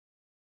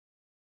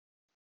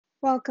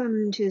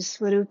Welcome to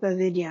Swarupa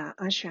Vidya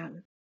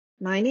Ashram.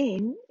 My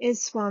name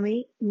is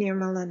Swami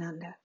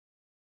Nirmalananda.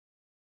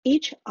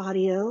 Each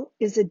audio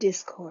is a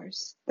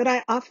discourse that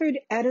I offered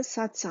at a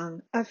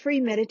satsang, a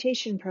free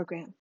meditation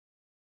program,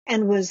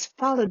 and was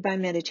followed by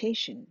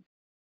meditation.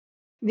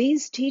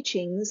 These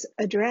teachings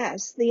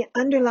address the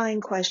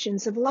underlying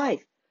questions of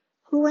life.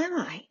 Who am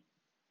I?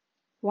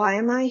 Why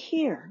am I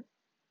here?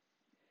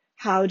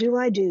 How do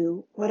I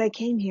do what I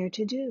came here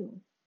to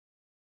do?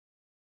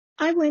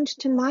 I went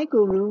to my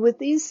guru with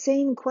these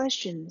same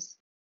questions.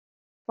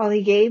 While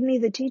he gave me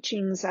the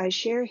teachings I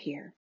share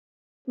here,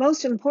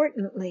 most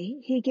importantly,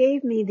 he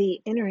gave me the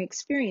inner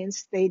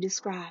experience they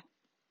describe.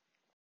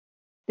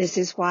 This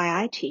is why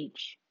I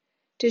teach,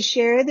 to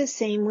share the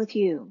same with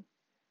you,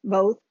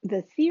 both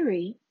the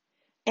theory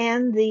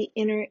and the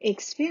inner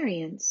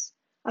experience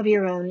of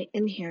your own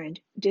inherent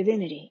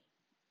divinity.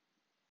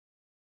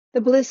 The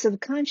bliss of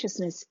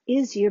consciousness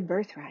is your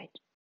birthright.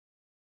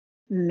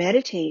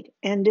 Meditate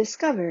and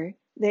discover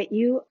that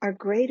you are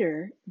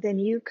greater than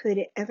you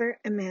could ever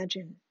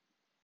imagine.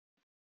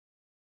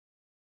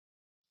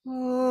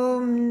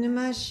 Om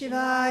Namah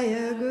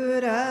Shivaya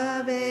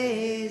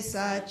Gurave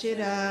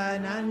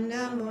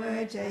Sachidananda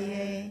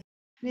Murtaye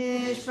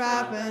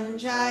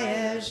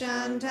Nishprapanchaya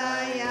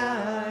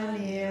Shantaya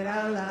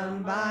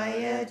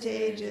Niralambaya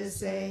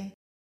Tejase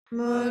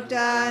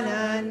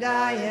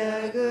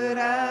Muktanandaya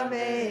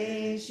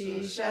Gurave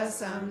Shisha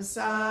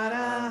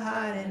Samsara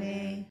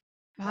Harane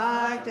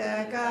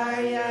Bhakta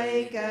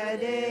Karyaika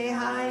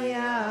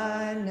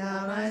Dehaya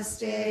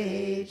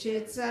Namaste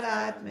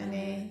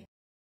Chitsaratmane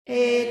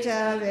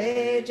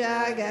Etave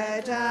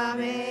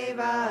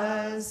jagatameva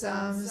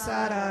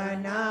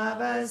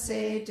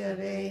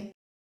samsaranavasetave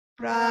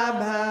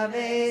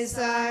prabhave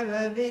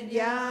sarva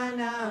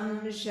vidyanam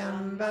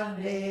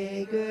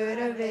shambhave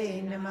gurave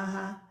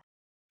namaha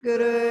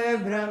Guru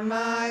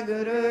Brahma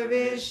Guru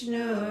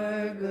Vishnu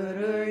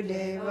Guru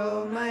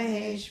Devo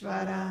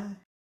Maheshwara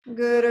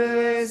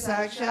Guru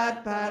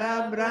Sakshat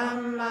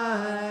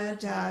Parabrahma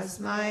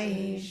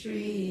Tasmai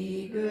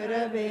Shri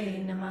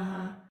Gurave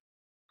Namaha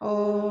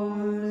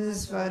Om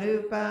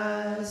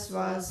Svarupa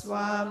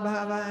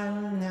Swaswabhavam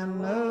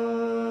Namo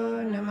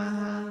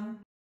Namaha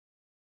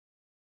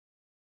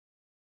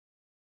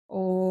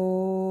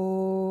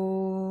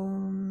Om.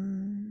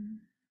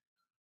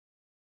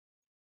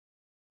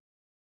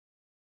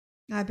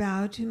 I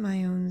bow to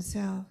my own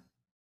self.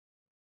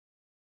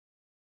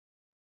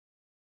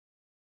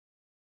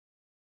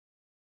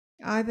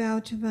 I bow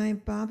to my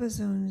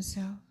Baba's own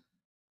self.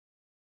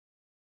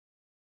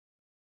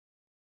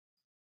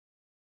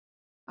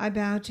 I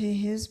bow to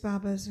his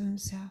Baba's own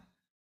self.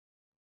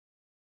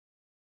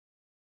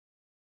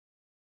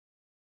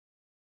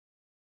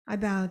 I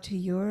bow to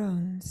your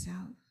own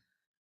self,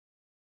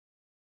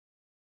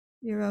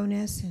 your own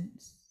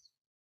essence,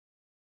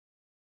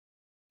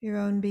 your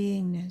own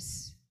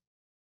beingness,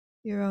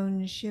 your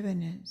own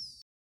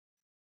Shivaness.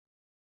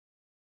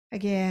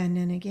 Again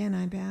and again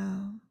I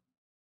bow.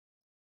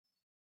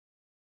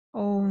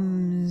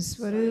 Om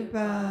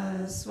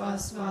Svarupa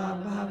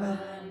Swaswabhava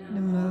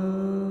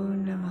Namo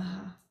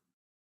Namaha.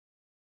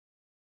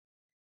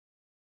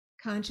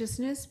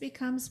 Consciousness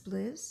becomes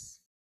bliss.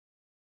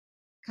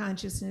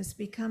 Consciousness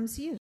becomes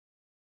you.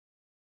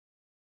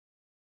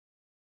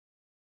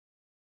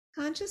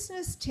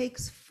 Consciousness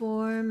takes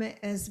form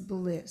as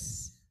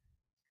bliss.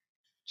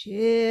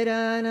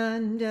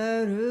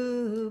 Chidananda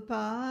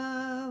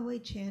Rupa, we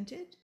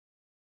chanted.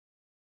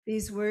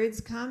 These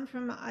words come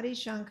from Adi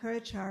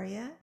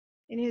Shankaracharya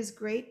in his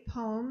great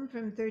poem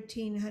from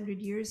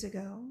 1300 years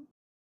ago.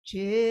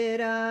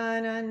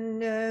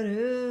 Chidananda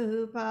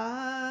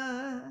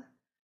Rupa,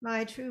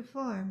 my true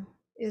form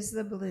is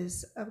the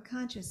bliss of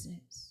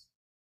consciousness.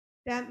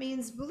 That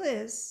means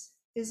bliss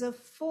is a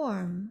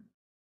form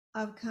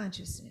of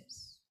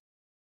consciousness.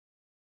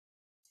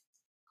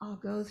 I'll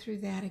go through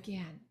that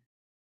again.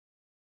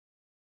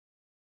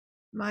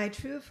 My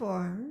true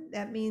form,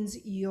 that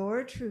means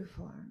your true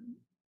form,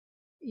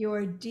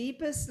 your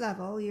deepest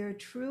level, your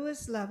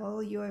truest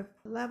level, your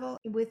level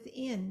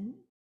within,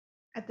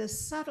 at the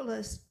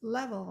subtlest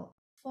level,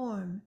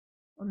 form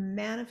or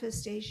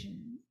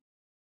manifestation,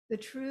 the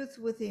truth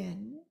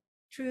within,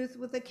 truth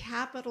with a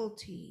capital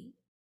T,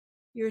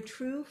 your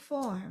true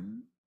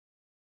form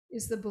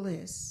is the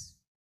bliss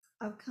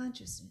of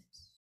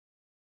consciousness.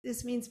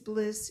 This means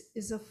bliss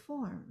is a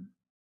form.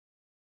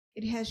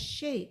 It has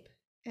shape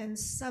and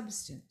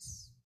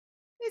substance.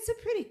 It's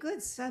a pretty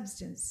good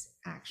substance,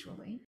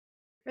 actually.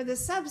 For the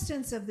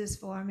substance of this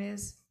form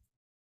is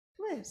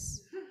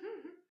bliss.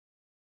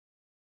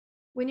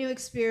 When you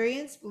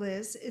experience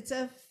bliss, it's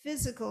a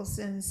physical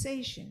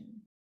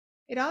sensation.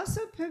 It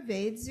also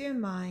pervades your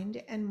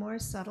mind and more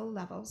subtle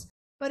levels.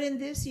 But in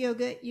this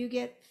yoga, you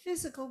get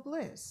physical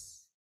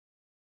bliss.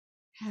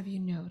 Have you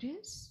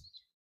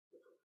noticed?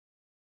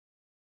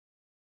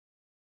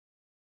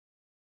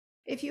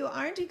 If you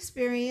aren't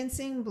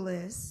experiencing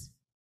bliss,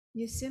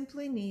 you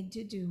simply need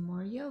to do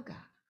more yoga.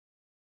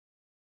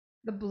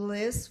 The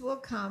bliss will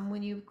come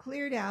when you've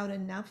cleared out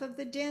enough of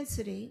the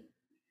density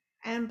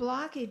and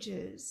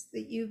blockages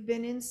that you've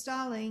been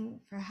installing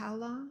for how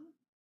long?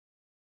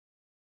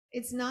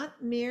 It's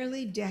not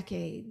merely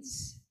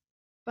decades,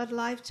 but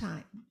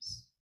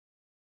lifetimes.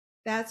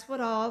 That's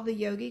what all the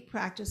yogic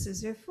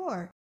practices are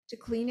for, to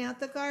clean out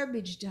the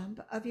garbage dump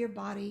of your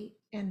body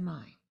and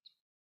mind.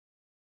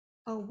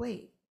 Oh,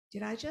 wait,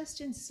 did I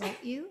just insult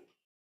you?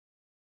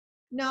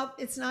 No,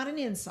 it's not an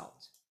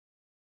insult.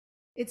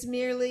 It's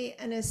merely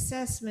an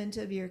assessment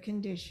of your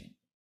condition.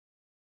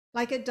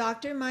 Like a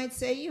doctor might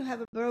say you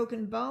have a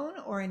broken bone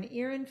or an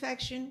ear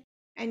infection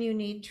and you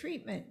need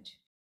treatment.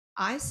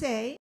 I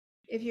say,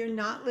 if you're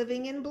not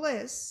living in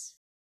bliss,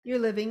 you're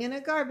living in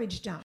a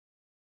garbage dump.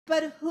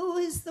 But who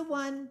is the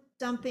one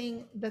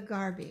dumping the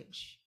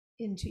garbage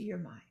into your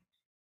mind?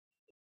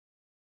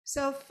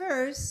 So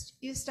first,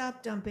 you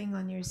stop dumping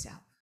on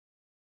yourself.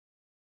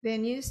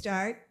 Then you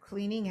start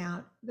cleaning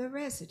out the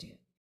residue.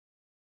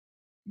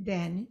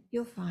 Then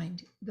you'll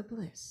find the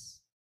bliss.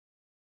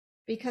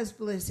 Because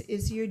bliss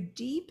is your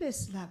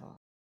deepest level,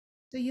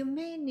 so you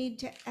may need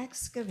to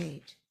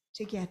excavate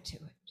to get to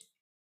it.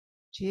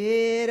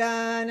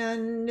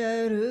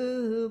 Chidananda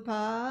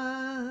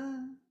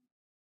Rupa,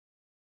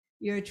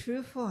 your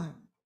true form,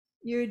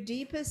 your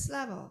deepest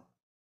level,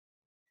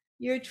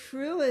 your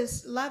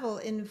truest level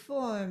in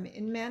form,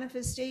 in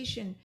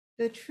manifestation,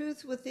 the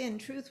truth within,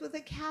 truth with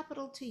a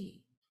capital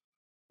T.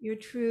 Your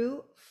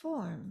true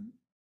form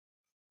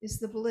is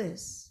the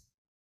bliss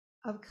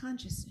of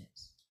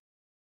consciousness.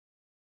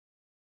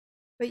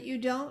 But you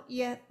don't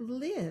yet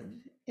live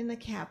in the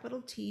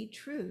capital T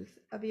truth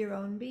of your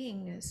own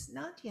beingness,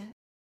 not yet.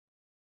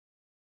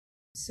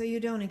 So you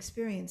don't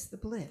experience the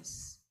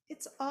bliss.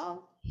 It's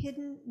all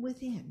hidden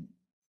within.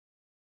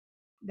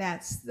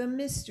 That's the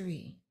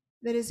mystery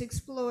that is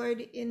explored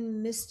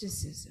in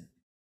mysticism,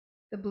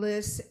 the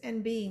bliss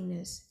and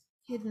beingness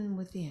hidden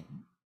within.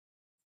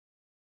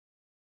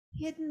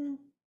 Hidden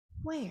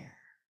where?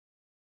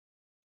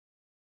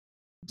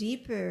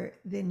 Deeper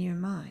than your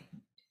mind.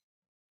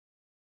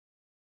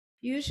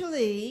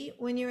 Usually,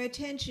 when your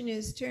attention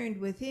is turned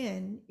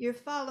within, you're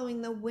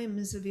following the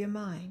whims of your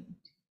mind,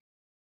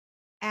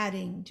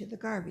 adding to the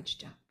garbage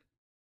dump.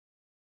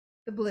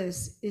 The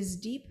bliss is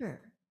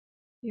deeper.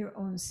 Your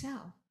own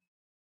self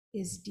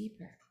is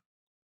deeper.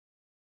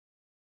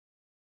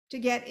 To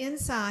get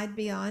inside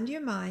beyond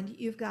your mind,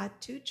 you've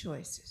got two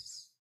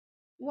choices.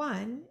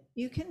 One,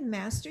 you can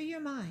master your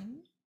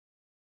mind,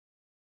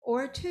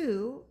 or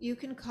two, you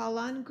can call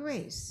on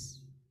grace,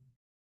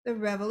 the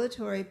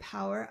revelatory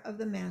power of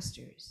the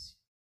masters.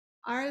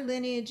 Our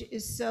lineage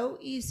is so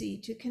easy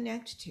to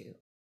connect to.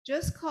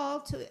 Just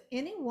call to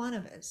any one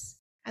of us,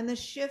 and the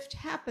shift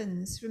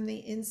happens from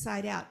the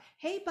inside out.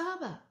 Hey,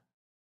 Baba.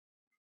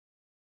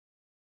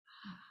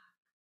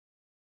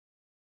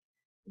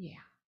 Yeah.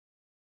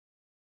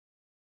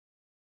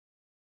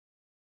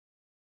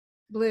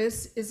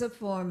 Bliss is a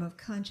form of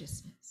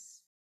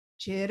consciousness.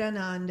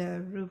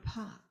 Chidananda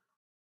Rupa.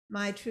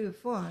 My true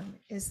form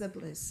is the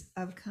bliss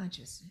of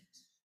consciousness.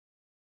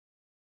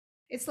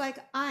 It's like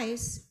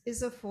ice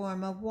is a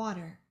form of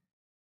water.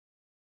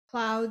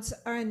 Clouds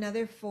are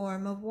another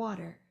form of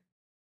water.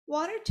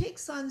 Water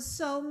takes on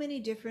so many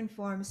different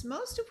forms,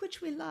 most of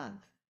which we love.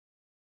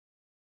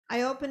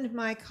 I opened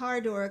my car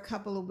door a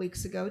couple of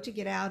weeks ago to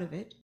get out of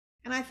it,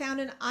 and I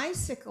found an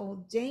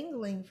icicle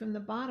dangling from the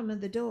bottom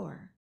of the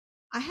door.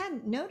 I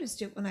hadn't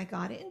noticed it when I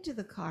got into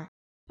the car,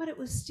 but it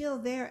was still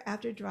there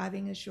after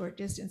driving a short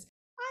distance.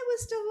 I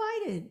was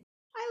delighted.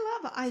 I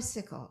love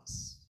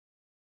icicles.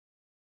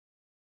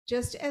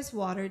 Just as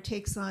water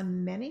takes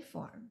on many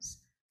forms,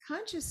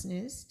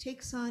 consciousness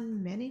takes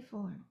on many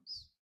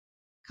forms.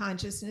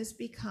 Consciousness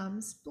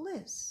becomes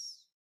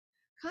bliss.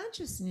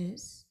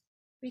 Consciousness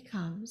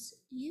becomes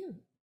you.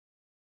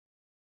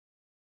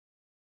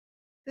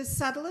 The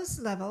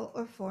subtlest level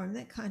or form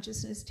that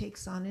consciousness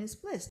takes on is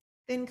bliss.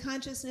 Then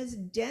consciousness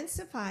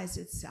densifies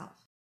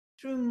itself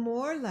through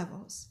more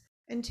levels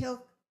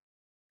until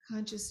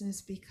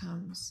consciousness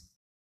becomes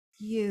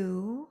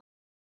you,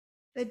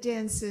 the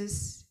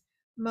densest,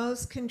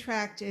 most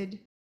contracted,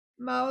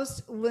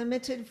 most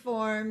limited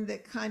form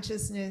that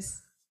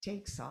consciousness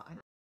takes on.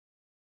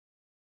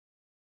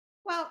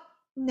 Well,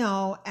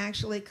 no,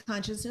 actually,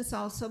 consciousness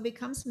also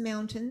becomes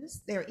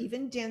mountains. They're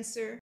even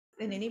denser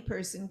than any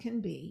person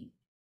can be.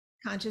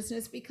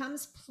 Consciousness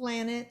becomes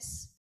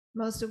planets,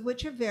 most of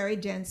which are very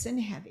dense and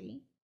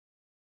heavy.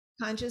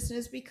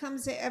 Consciousness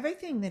becomes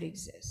everything that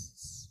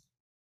exists.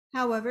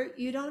 However,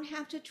 you don't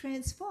have to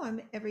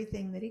transform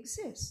everything that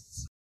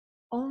exists,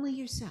 only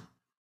yourself.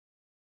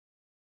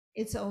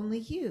 It's only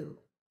you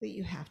that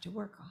you have to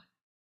work on.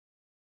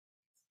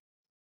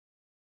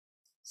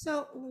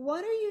 So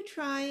what are you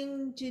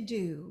trying to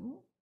do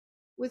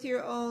with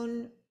your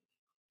own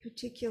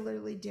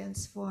particularly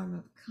dense form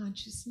of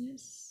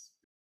consciousness?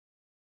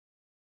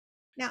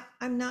 Now,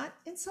 I'm not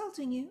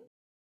insulting you.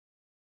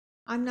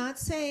 I'm not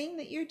saying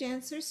that you're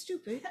dense or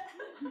stupid.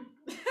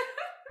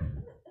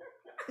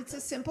 It's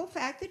a simple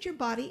fact that your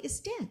body is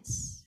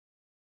dense.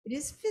 It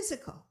is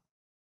physical.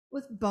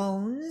 with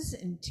bones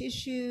and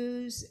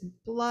tissues and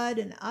blood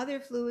and other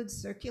fluids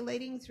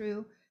circulating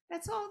through,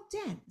 that's all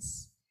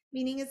dense,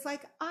 meaning it's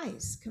like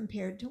ice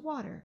compared to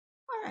water.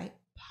 All right,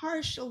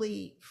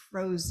 partially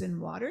frozen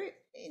water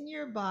in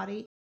your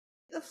body.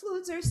 The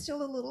fluids are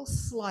still a little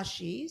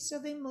slushy, so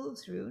they move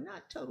through,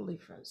 not totally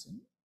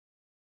frozen.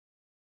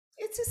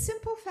 It's a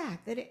simple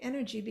fact that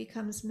energy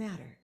becomes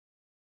matter.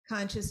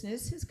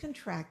 Consciousness has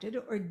contracted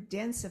or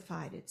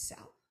densified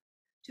itself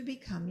to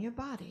become your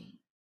body.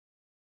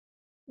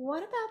 What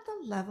about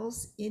the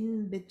levels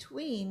in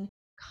between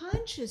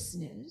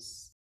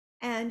consciousness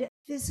and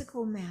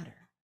physical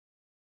matter?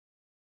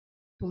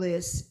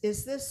 Bliss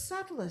is the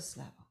subtlest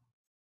level.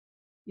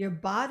 Your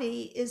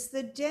body is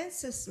the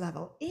densest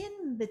level.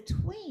 In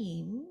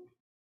between,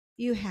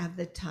 you have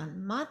the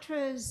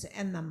Tanmatras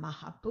and the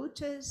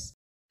Mahabhutas,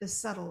 the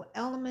subtle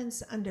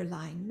elements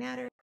underlying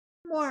matter.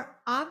 More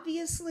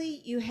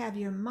obviously, you have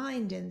your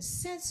mind and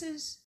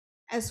senses,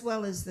 as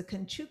well as the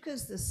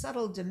Kanchukas, the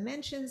subtle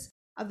dimensions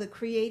of the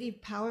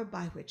creative power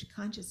by which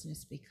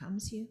consciousness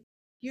becomes you.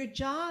 Your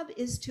job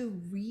is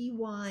to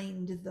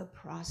rewind the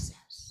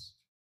process.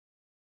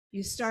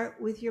 You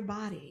start with your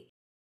body,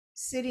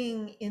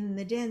 sitting in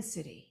the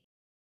density,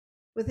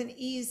 with an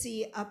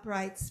easy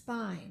upright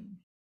spine,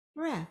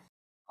 breath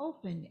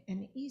open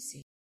and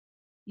easy,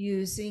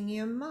 using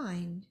your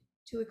mind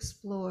to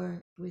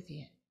explore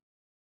within.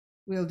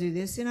 We'll do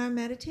this in our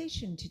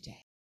meditation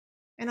today,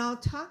 and I'll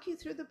talk you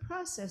through the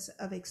process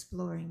of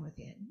exploring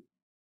within,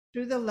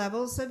 through the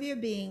levels of your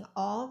being,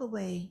 all the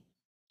way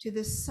to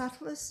the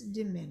subtlest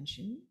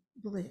dimension,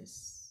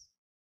 bliss,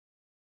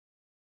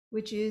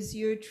 which is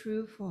your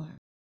true form,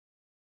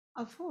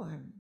 a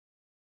form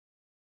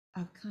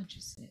of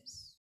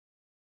consciousness.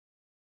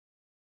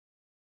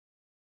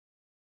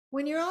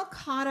 When you're all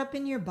caught up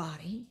in your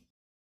body,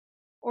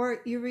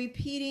 or you're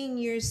repeating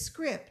your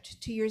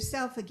script to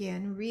yourself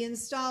again,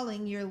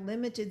 reinstalling your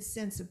limited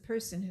sense of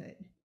personhood,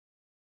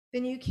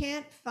 then you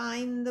can't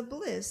find the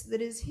bliss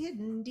that is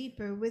hidden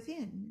deeper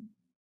within.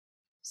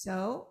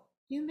 So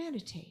you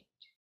meditate,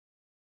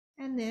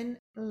 and then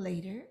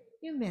later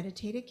you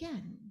meditate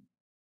again,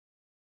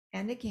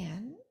 and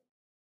again,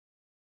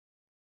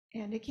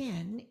 and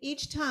again.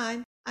 Each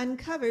time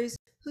uncovers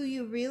who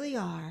you really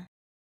are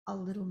a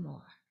little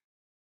more.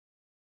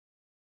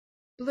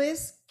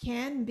 Bliss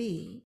can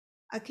be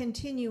a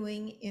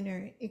continuing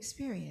inner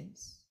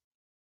experience.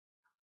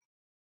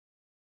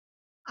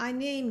 I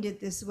named it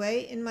this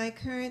way in my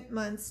current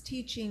month's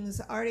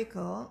teachings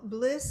article.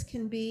 Bliss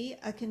can be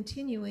a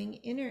continuing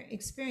inner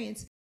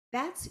experience.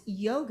 That's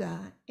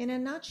yoga in a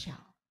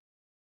nutshell.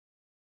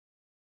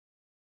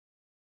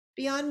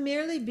 Beyond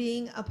merely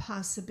being a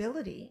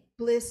possibility,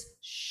 bliss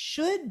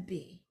should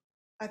be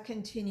a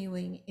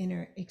continuing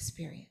inner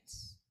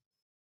experience.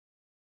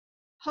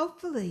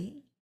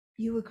 Hopefully,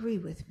 you agree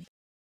with me.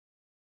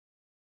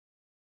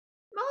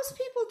 Most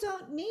people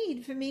don't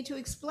need for me to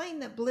explain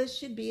that bliss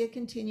should be a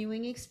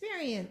continuing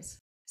experience.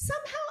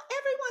 Somehow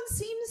everyone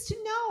seems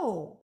to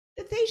know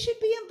that they should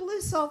be in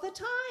bliss all the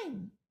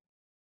time.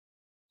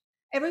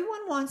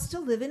 Everyone wants to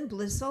live in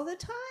bliss all the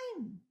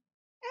time.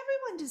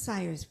 Everyone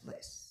desires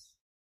bliss.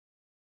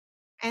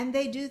 And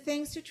they do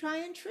things to try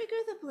and trigger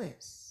the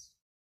bliss.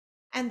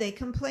 And they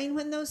complain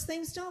when those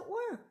things don't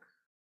work.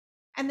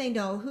 And they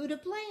know who to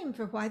blame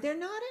for why they're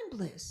not in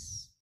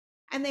bliss.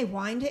 And they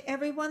whine to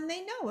everyone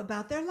they know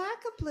about their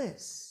lack of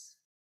bliss.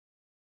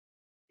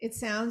 It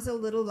sounds a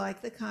little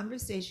like the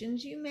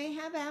conversations you may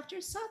have after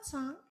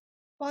satsang,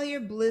 while you're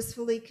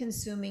blissfully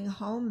consuming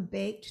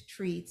home-baked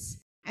treats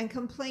and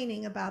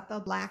complaining about the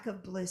lack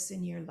of bliss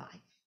in your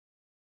life.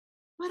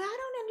 What I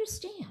don't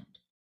understand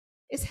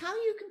is how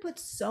you can put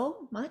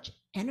so much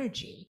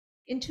energy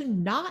into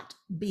not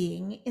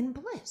being in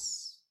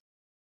bliss.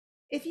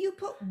 If you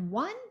put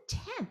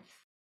 1/10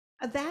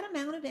 of that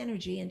amount of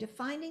energy into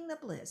finding the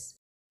bliss,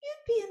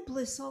 you'd be in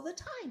bliss all the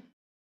time.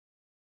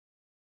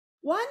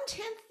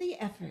 1/10 the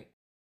effort,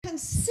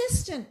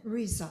 consistent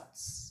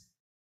results.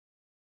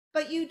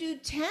 But you do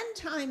 10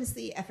 times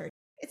the effort.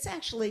 It's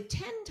actually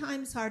 10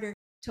 times harder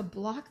to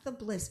block the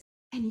bliss,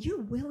 and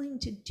you're willing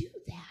to do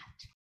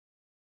that.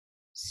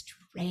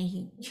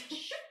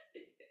 Strange.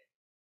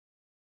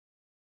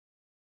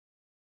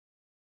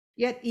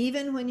 Yet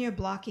even when you're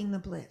blocking the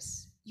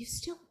bliss, you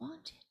still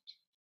want it.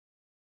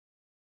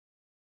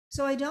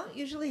 So I don't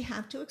usually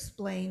have to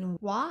explain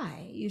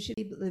why you should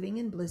be living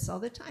in bliss all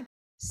the time.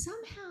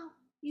 Somehow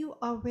you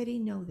already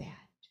know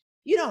that.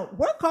 You don't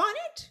work on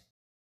it,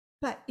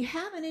 but you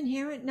have an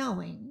inherent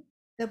knowing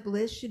that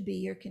bliss should be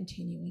your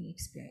continuing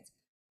experience.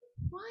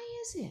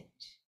 Why is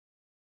it?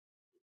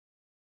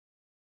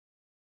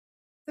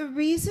 The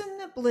reason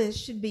that bliss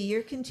should be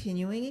your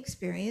continuing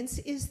experience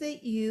is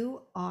that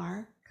you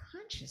are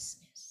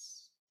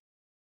consciousness.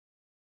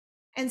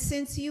 And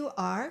since you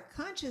are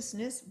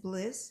consciousness,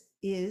 bliss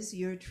is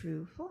your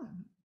true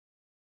form.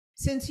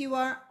 Since you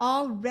are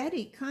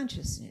already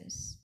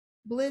consciousness,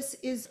 bliss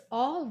is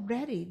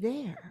already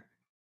there.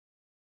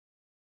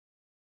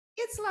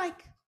 It's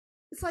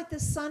like the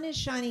sun is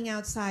shining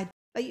outside,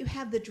 but you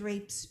have the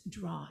drapes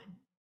drawn.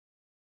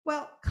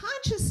 Well,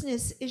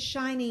 consciousness is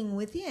shining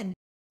within,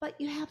 but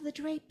you have the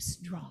drapes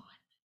drawn.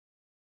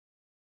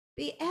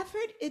 The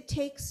effort it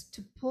takes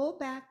to pull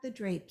back the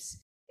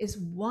drapes is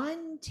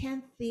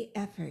 1/10 the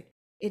effort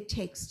it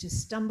takes to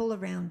stumble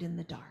around in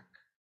the dark.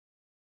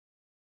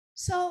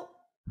 So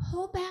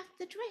pull back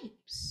the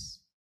drapes.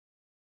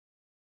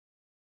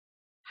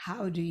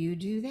 How do you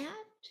do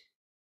that?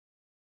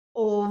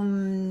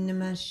 Om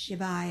Namah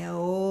Shivaya,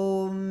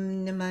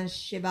 Om Namah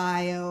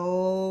Shivaya,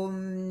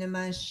 Om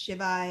Namah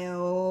Shivaya,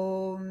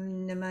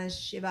 Om Namah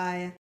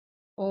Shivaya,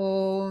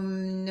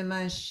 Om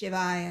Namah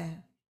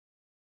Shivaya.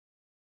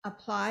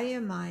 Apply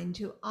your mind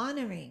to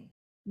honoring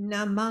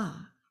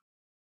Namah,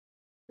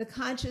 the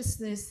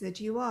consciousness that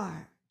you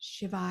are,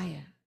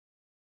 Shivaya.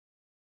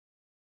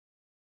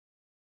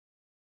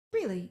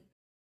 Really.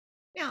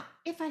 Now,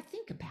 if I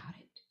think about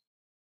it,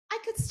 I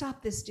could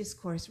stop this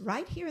discourse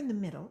right here in the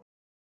middle,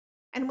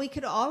 and we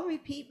could all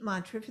repeat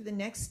mantra for the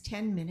next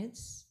 10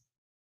 minutes.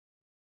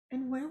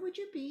 And where would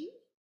you be?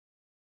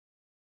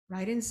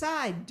 Right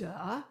inside,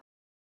 duh.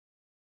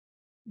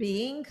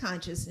 Being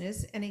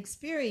consciousness and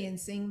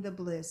experiencing the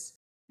bliss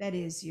that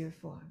is your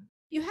form.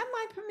 You have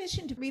my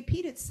permission to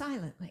repeat it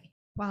silently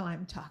while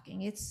I'm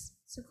talking. It's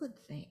a good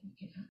thing,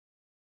 you know.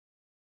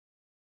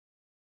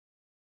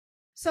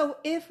 So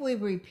if we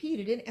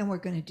repeated it, and we're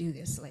going to do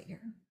this later,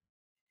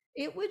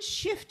 it would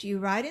shift you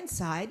right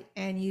inside,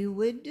 and you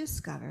would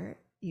discover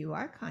you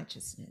are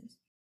consciousness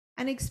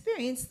and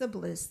experience the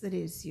bliss that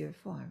is your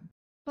form.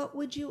 But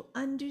would you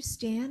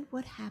understand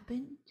what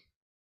happened?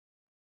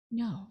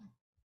 No.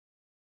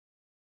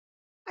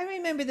 I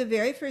remember the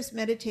very first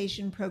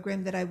meditation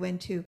program that I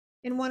went to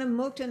in one of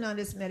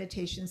Muktananda's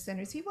meditation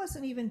centers. He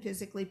wasn't even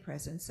physically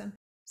present.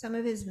 Some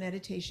of his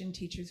meditation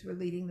teachers were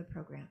leading the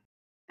program.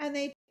 And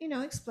they,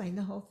 explained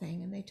the whole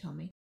thing, and they told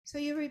me, so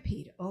you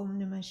repeat, Om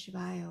Namah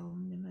Shivaya,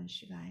 Om Namah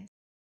Shivaya.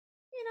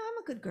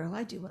 I'm a good girl.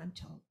 I do what I'm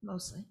told,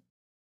 mostly.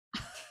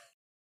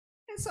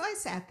 And so I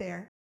sat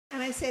there,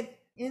 and I said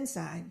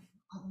inside,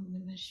 Om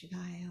Namah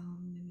Shivaya,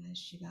 Om Namah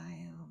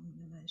Shivaya, Om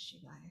Namah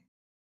Shivaya.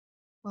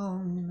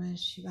 Om Namah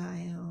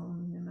Shivaya,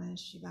 Om Namah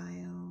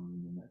Shivaya,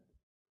 Om Namah.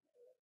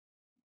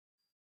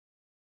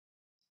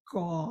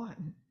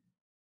 Gone.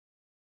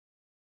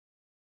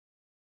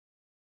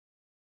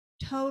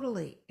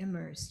 Totally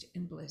immersed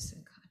in bliss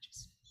and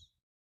consciousness.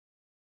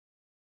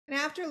 And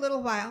after a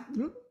little while,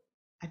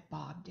 I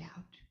bobbed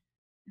out.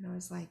 And I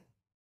was like,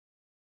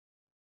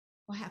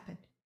 what happened?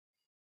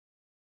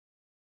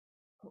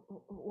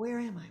 Where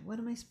am I? What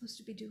am I supposed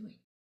to be doing?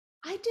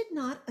 I did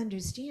not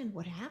understand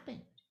what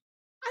happened.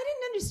 I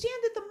didn't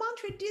understand that the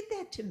mantra did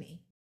that to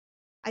me.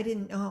 I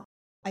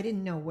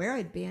didn't know where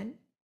I'd been,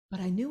 but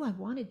I knew I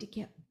wanted to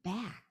get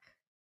back.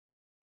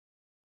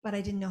 But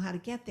I didn't know how to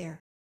get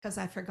there because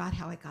I forgot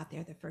how I got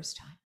there the first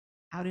time.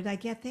 How did I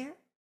get there?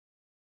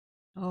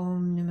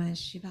 Om Namah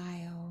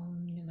Shivaya,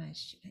 Om Namah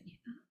Shivaya.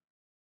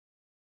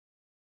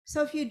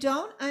 So if you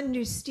don't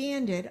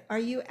understand it, are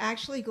you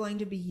actually going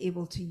to be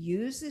able to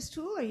use this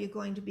tool? Are you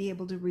going to be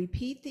able to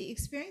repeat the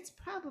experience?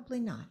 Probably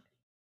not.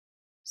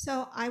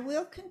 So I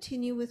will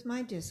continue with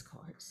my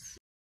discourse.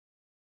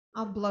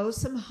 I'll blow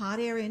some hot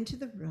air into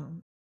the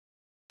room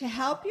to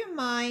help your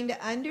mind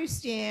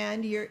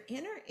understand your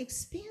inner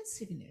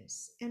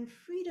expansiveness and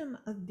freedom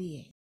of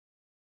being.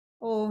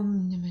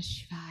 Om Namah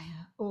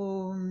Shivaya,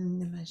 Om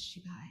Namah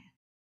Shivaya,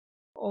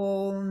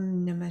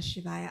 Om Namah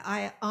Shivaya.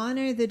 I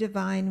honor the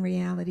divine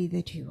reality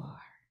that you are.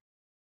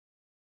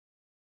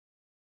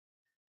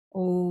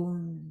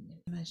 Om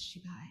Namah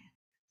Shivaya.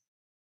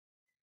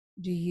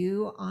 Do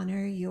you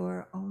honor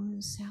your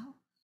own self?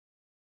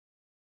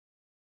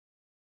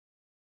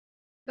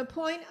 The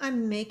point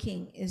I'm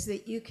making is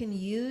that you can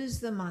use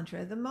the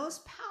mantra, the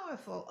most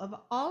powerful of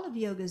all of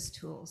yoga's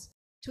tools,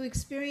 to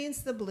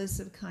experience the bliss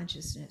of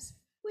consciousness,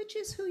 which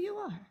is who you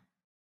are.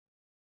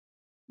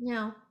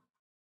 Now,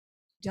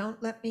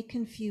 don't let me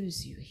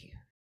confuse you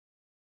here.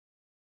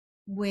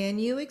 When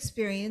you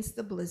experience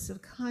the bliss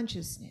of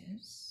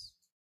consciousness,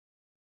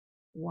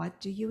 what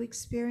do you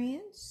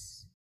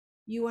experience?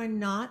 You are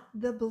not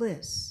the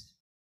bliss.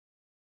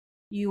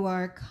 You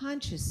are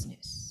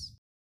consciousness.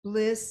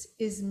 Bliss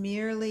is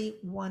merely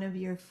one of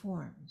your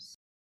forms.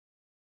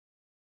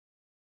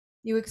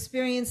 You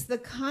experience the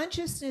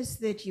consciousness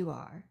that you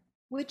are,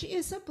 which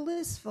is a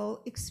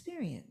blissful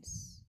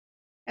experience.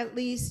 At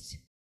least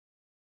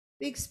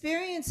the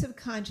experience of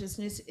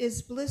consciousness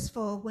is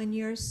blissful when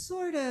you're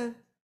sort of,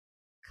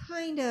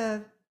 kind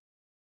of,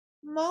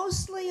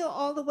 mostly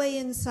all the way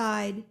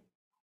inside,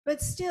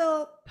 but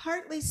still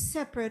partly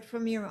separate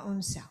from your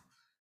own self.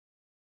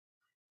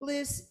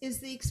 Bliss is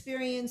the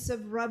experience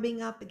of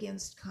rubbing up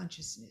against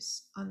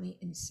consciousness on the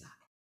inside.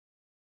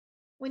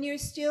 When you're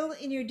still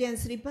in your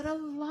density, but a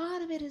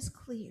lot of it is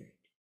cleared.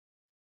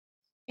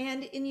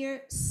 And in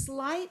your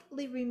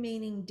slightly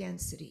remaining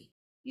density,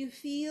 you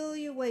feel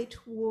your way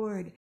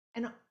toward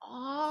and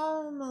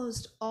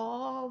almost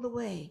all the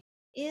way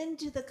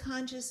into the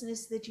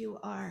consciousness that you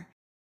are.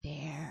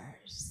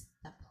 There's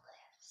the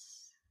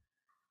bliss.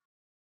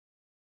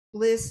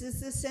 Bliss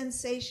is the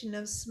sensation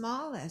of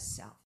small s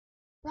self,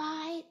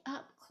 right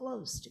up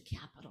close to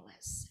capital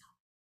S self.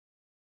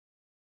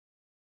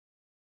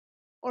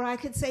 Or I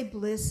could say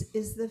bliss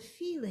is the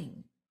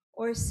feeling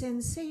or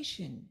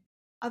sensation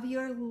of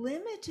your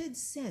limited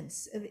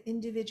sense of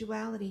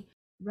individuality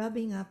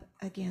rubbing up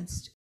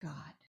against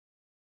God.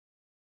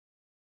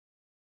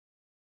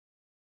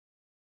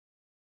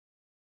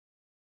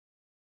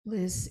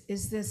 Bliss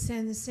is the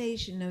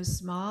sensation of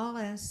small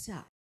s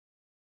self,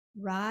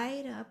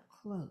 right up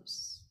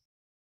close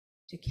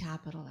to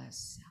capital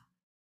S self.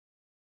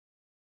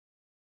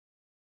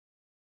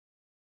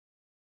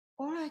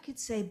 Or I could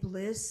say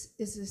bliss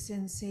is the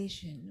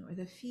sensation or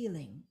the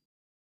feeling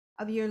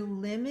of your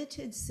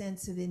limited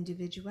sense of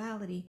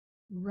individuality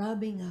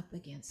rubbing up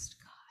against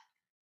God.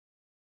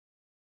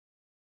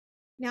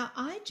 Now,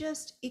 I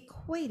just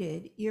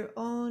equated your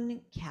own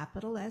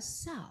capital S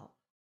self,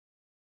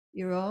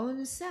 your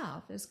own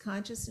self as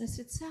consciousness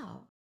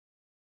itself,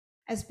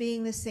 as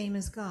being the same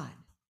as God.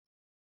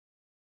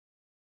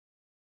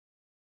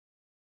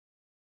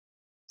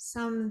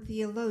 Some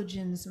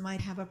theologians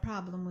might have a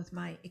problem with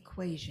my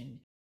equation,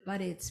 but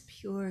it's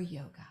pure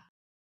yoga.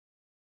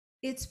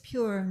 It's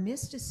pure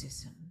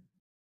mysticism.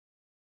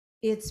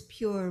 It's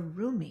pure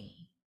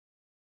Rumi.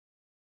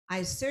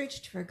 I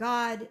searched for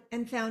God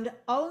and found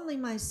only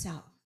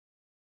myself.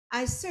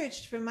 I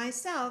searched for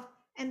myself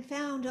and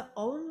found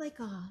only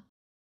God.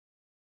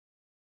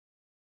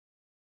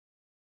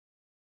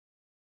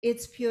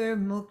 It's pure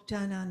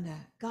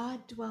Muktananda.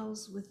 God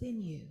dwells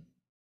within you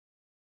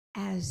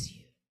as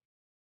you.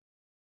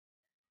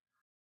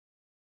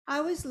 I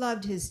always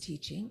loved his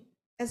teaching,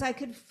 as I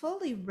could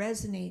fully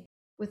resonate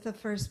with the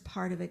first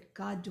part of it,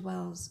 God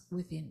dwells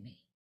within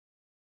me.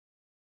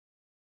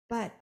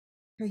 But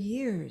for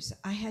years,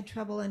 I had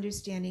trouble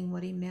understanding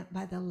what he meant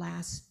by the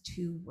last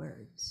two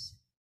words.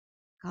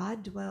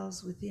 God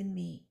dwells within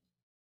me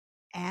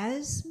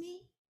as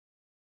me?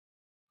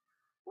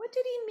 What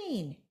did he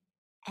mean,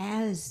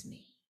 as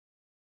me?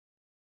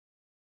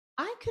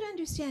 I could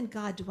understand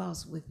God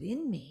dwells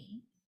within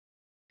me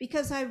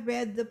because I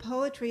read the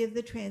poetry of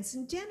the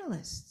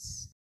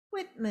Transcendentalists,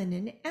 Whitman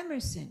and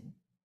Emerson,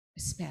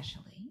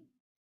 especially.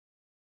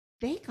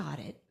 They got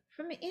it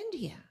from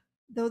India,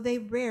 though they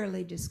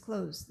rarely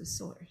disclosed the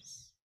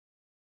source.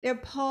 Their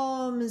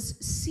poems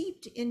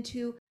seeped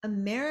into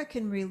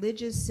American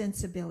religious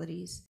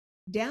sensibilities,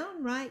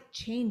 downright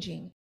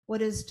changing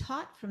what is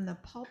taught from the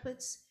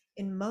pulpits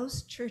in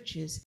most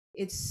churches.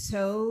 It's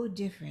so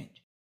different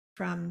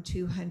from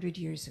 200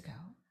 years ago.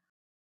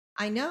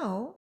 I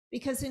know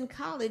because in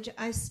college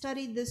I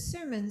studied the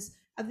sermons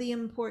of the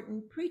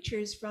important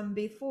preachers from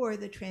before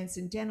the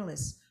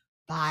Transcendentalists,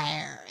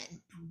 fire and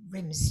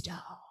brimstone.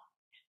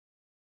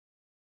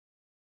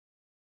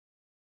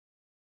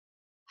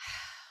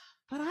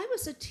 But I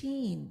was a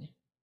teen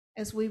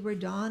as we were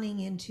dawning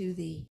into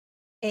the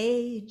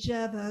age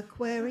of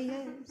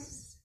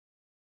Aquarius.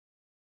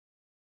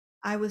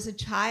 I was a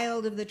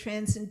child of the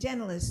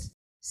Transcendentalists,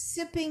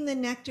 sipping the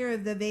nectar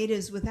of the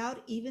Vedas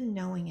without even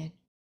knowing it.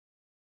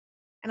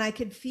 And I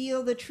could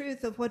feel the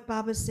truth of what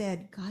Baba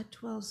said, God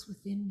dwells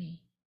within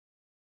me.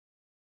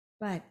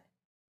 But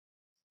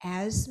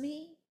as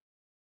me,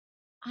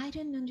 I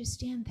didn't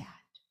understand that.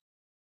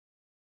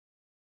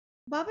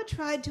 Baba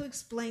tried to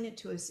explain it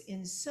to us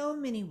in so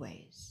many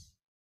ways.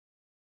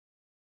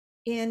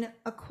 In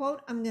a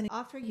quote I'm going to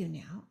offer you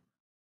now,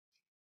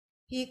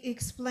 he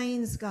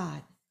explains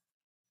God.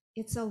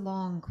 It's a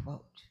long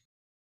quote.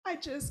 I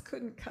just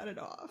couldn't cut it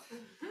off.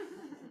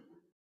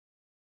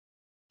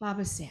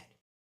 Baba said,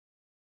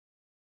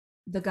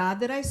 the God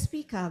that I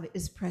speak of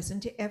is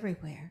present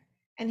everywhere,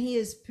 and he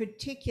is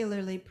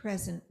particularly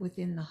present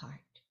within the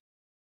heart.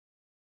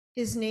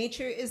 His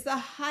nature is the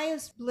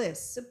highest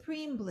bliss,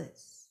 supreme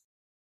bliss.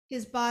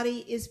 His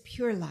body is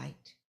pure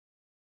light.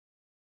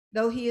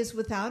 Though he is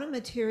without a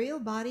material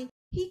body,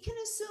 he can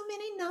assume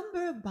any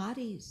number of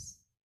bodies.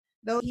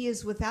 Though he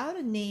is without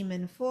a name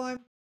and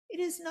form, it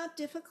is not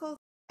difficult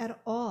at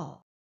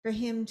all for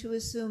him to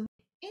assume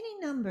any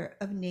number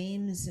of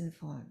names and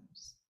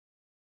forms.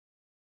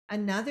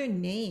 Another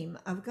name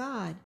of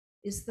God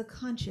is the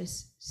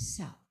conscious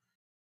self.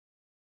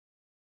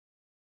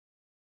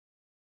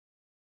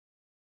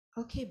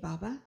 Okay,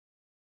 Baba,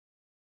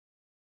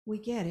 we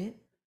get it,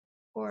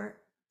 or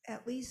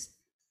at least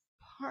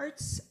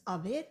parts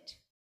of it.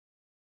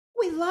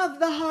 We love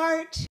the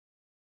heart.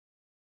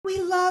 We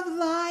love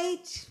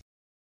light.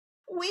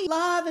 We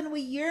love and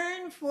we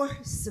yearn for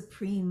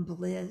supreme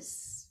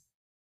bliss.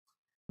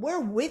 We're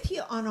with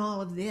you on all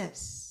of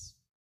this.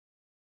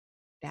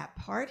 That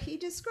part he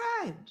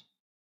described.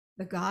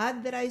 The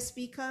God that I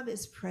speak of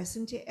is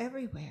present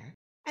everywhere,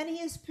 and he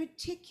is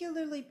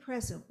particularly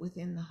present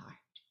within the heart.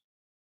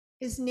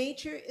 His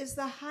nature is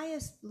the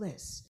highest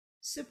bliss,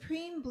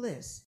 supreme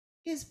bliss.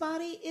 His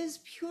body is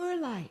pure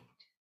light.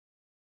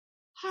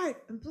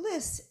 Heart and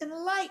bliss and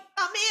light,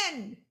 come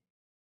in.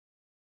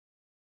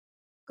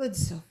 Good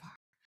so far.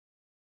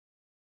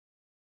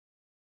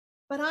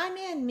 But I'm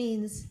in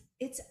means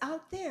it's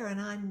out there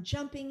and I'm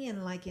jumping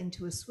in like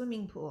into a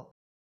swimming pool.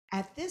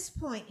 At this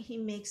point, he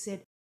makes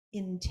it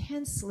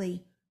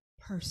intensely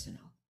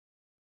personal.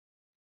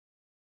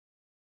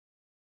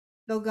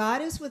 Though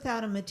God is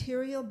without a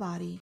material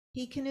body,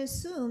 he can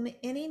assume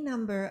any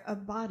number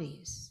of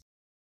bodies.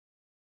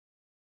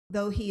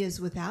 Though he is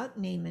without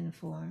name and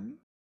form,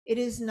 it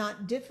is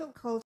not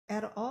difficult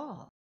at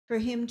all for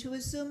him to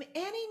assume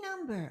any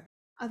number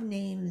of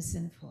names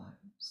and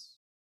forms.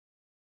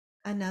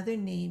 Another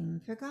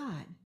name for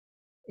God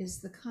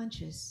is the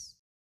conscious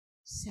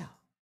self.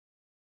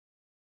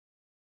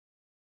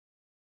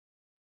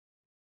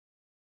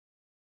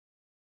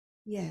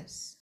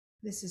 Yes,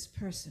 this is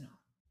personal.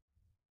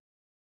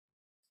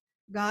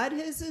 God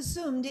has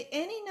assumed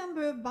any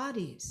number of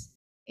bodies,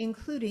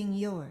 including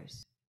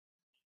yours.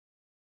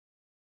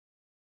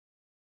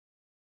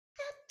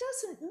 That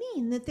doesn't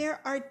mean that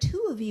there are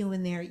two of you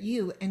in there,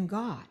 you and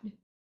God.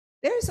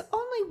 There's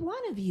only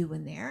one of you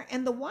in there,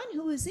 and the one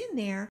who is in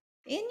there,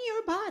 in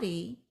your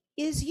body,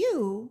 is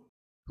you,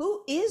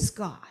 who is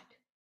God.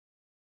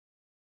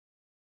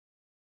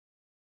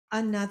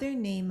 Another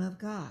name of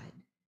God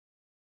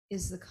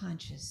is the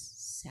conscious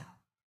self.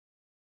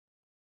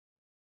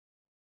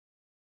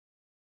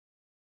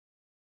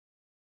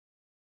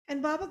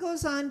 And Baba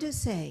goes on to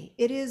say,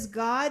 it is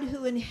God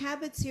who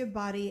inhabits your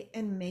body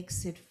and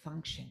makes it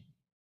function.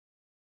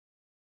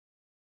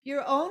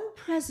 Your own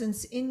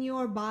presence in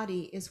your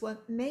body is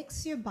what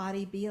makes your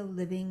body be a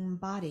living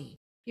body.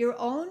 Your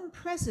own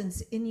presence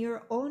in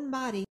your own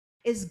body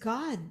is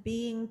God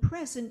being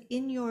present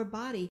in your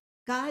body,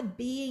 God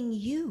being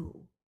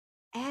you,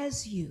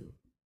 as you.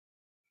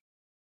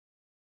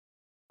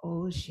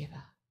 Oh,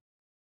 Shiva.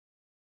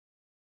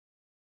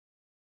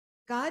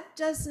 God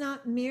does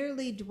not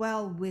merely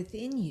dwell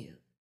within you.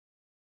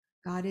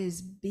 God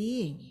is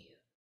being you.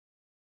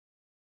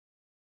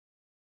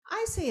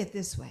 I say it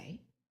this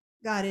way.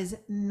 God is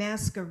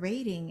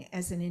masquerading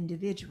as an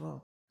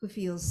individual who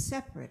feels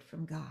separate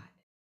from God.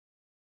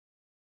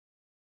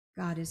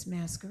 God is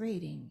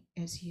masquerading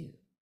as you.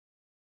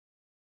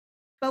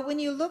 But when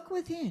you look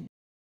within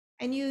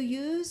and you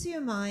use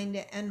your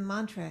mind and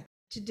mantra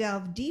to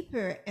delve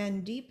deeper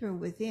and deeper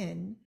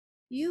within,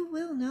 you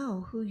will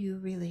know who you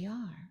really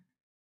are.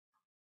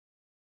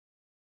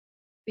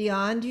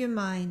 Beyond your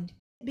mind,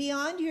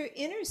 beyond your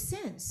inner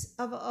sense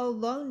of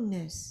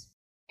aloneness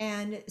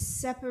and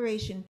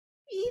separation,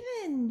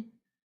 even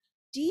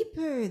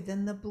deeper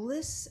than the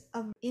bliss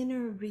of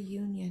inner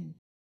reunion,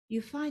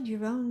 you find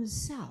your own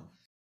self,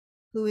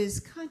 who is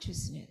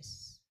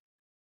consciousness,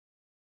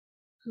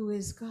 who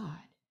is God.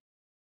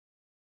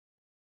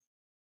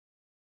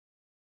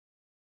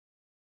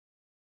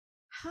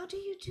 How do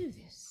you do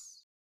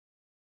this?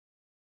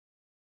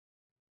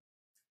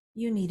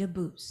 You need a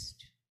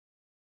boost.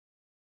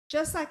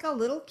 Just like a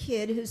little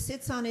kid who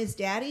sits on his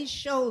daddy's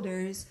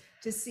shoulders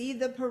to see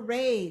the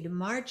parade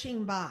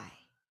marching by.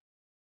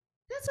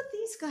 That's what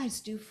these guys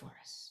do for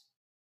us.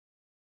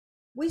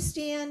 We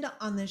stand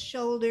on the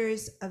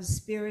shoulders of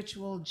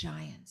spiritual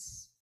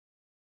giants.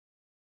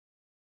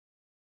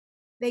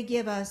 They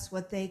give us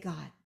what they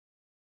got.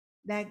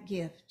 That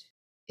gift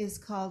is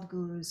called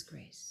Guru's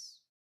grace.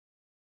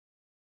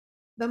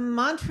 The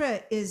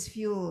mantra is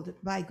fueled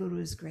by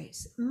Guru's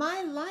grace.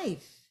 My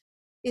life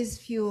is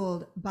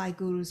fueled by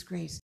Guru's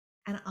grace,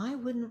 and I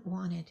wouldn't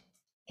want it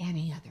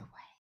any other way.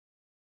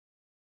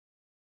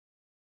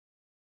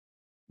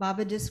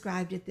 Baba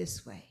described it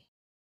this way.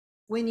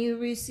 When you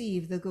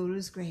receive the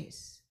Guru's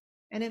grace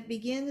and it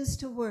begins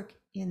to work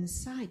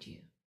inside you,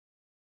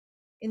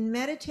 in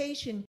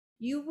meditation,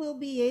 you will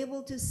be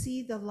able to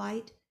see the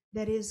light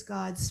that is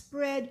God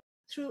spread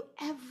through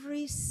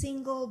every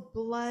single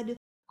blood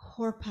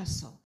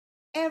corpuscle,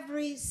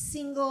 every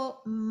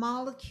single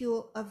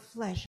molecule of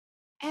flesh,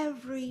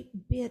 every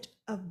bit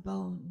of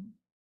bone.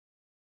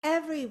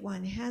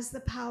 Everyone has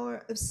the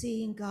power of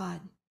seeing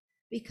God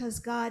because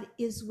God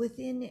is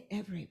within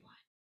everyone.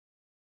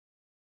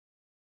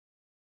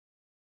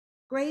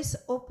 Grace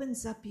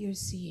opens up your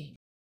seeing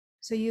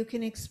so you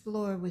can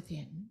explore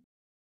within.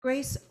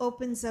 Grace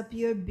opens up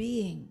your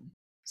being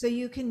so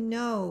you can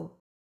know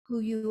who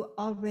you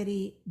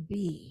already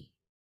be.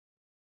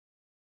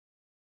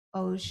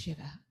 Oh,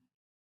 Shiva.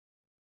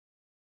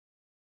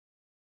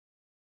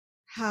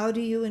 How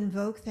do you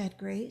invoke that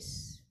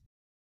grace?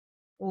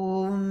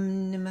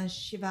 Om Namah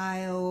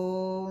Shivaya,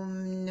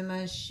 Om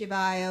Namah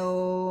Shivaya,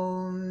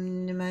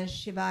 Om Namah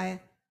Shivaya,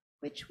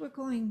 which we're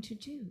going to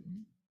do.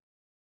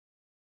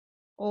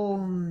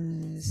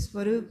 Om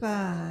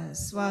Swarupa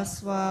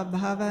Swaswa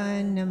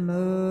Bhava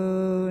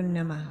Namo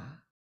Namaha.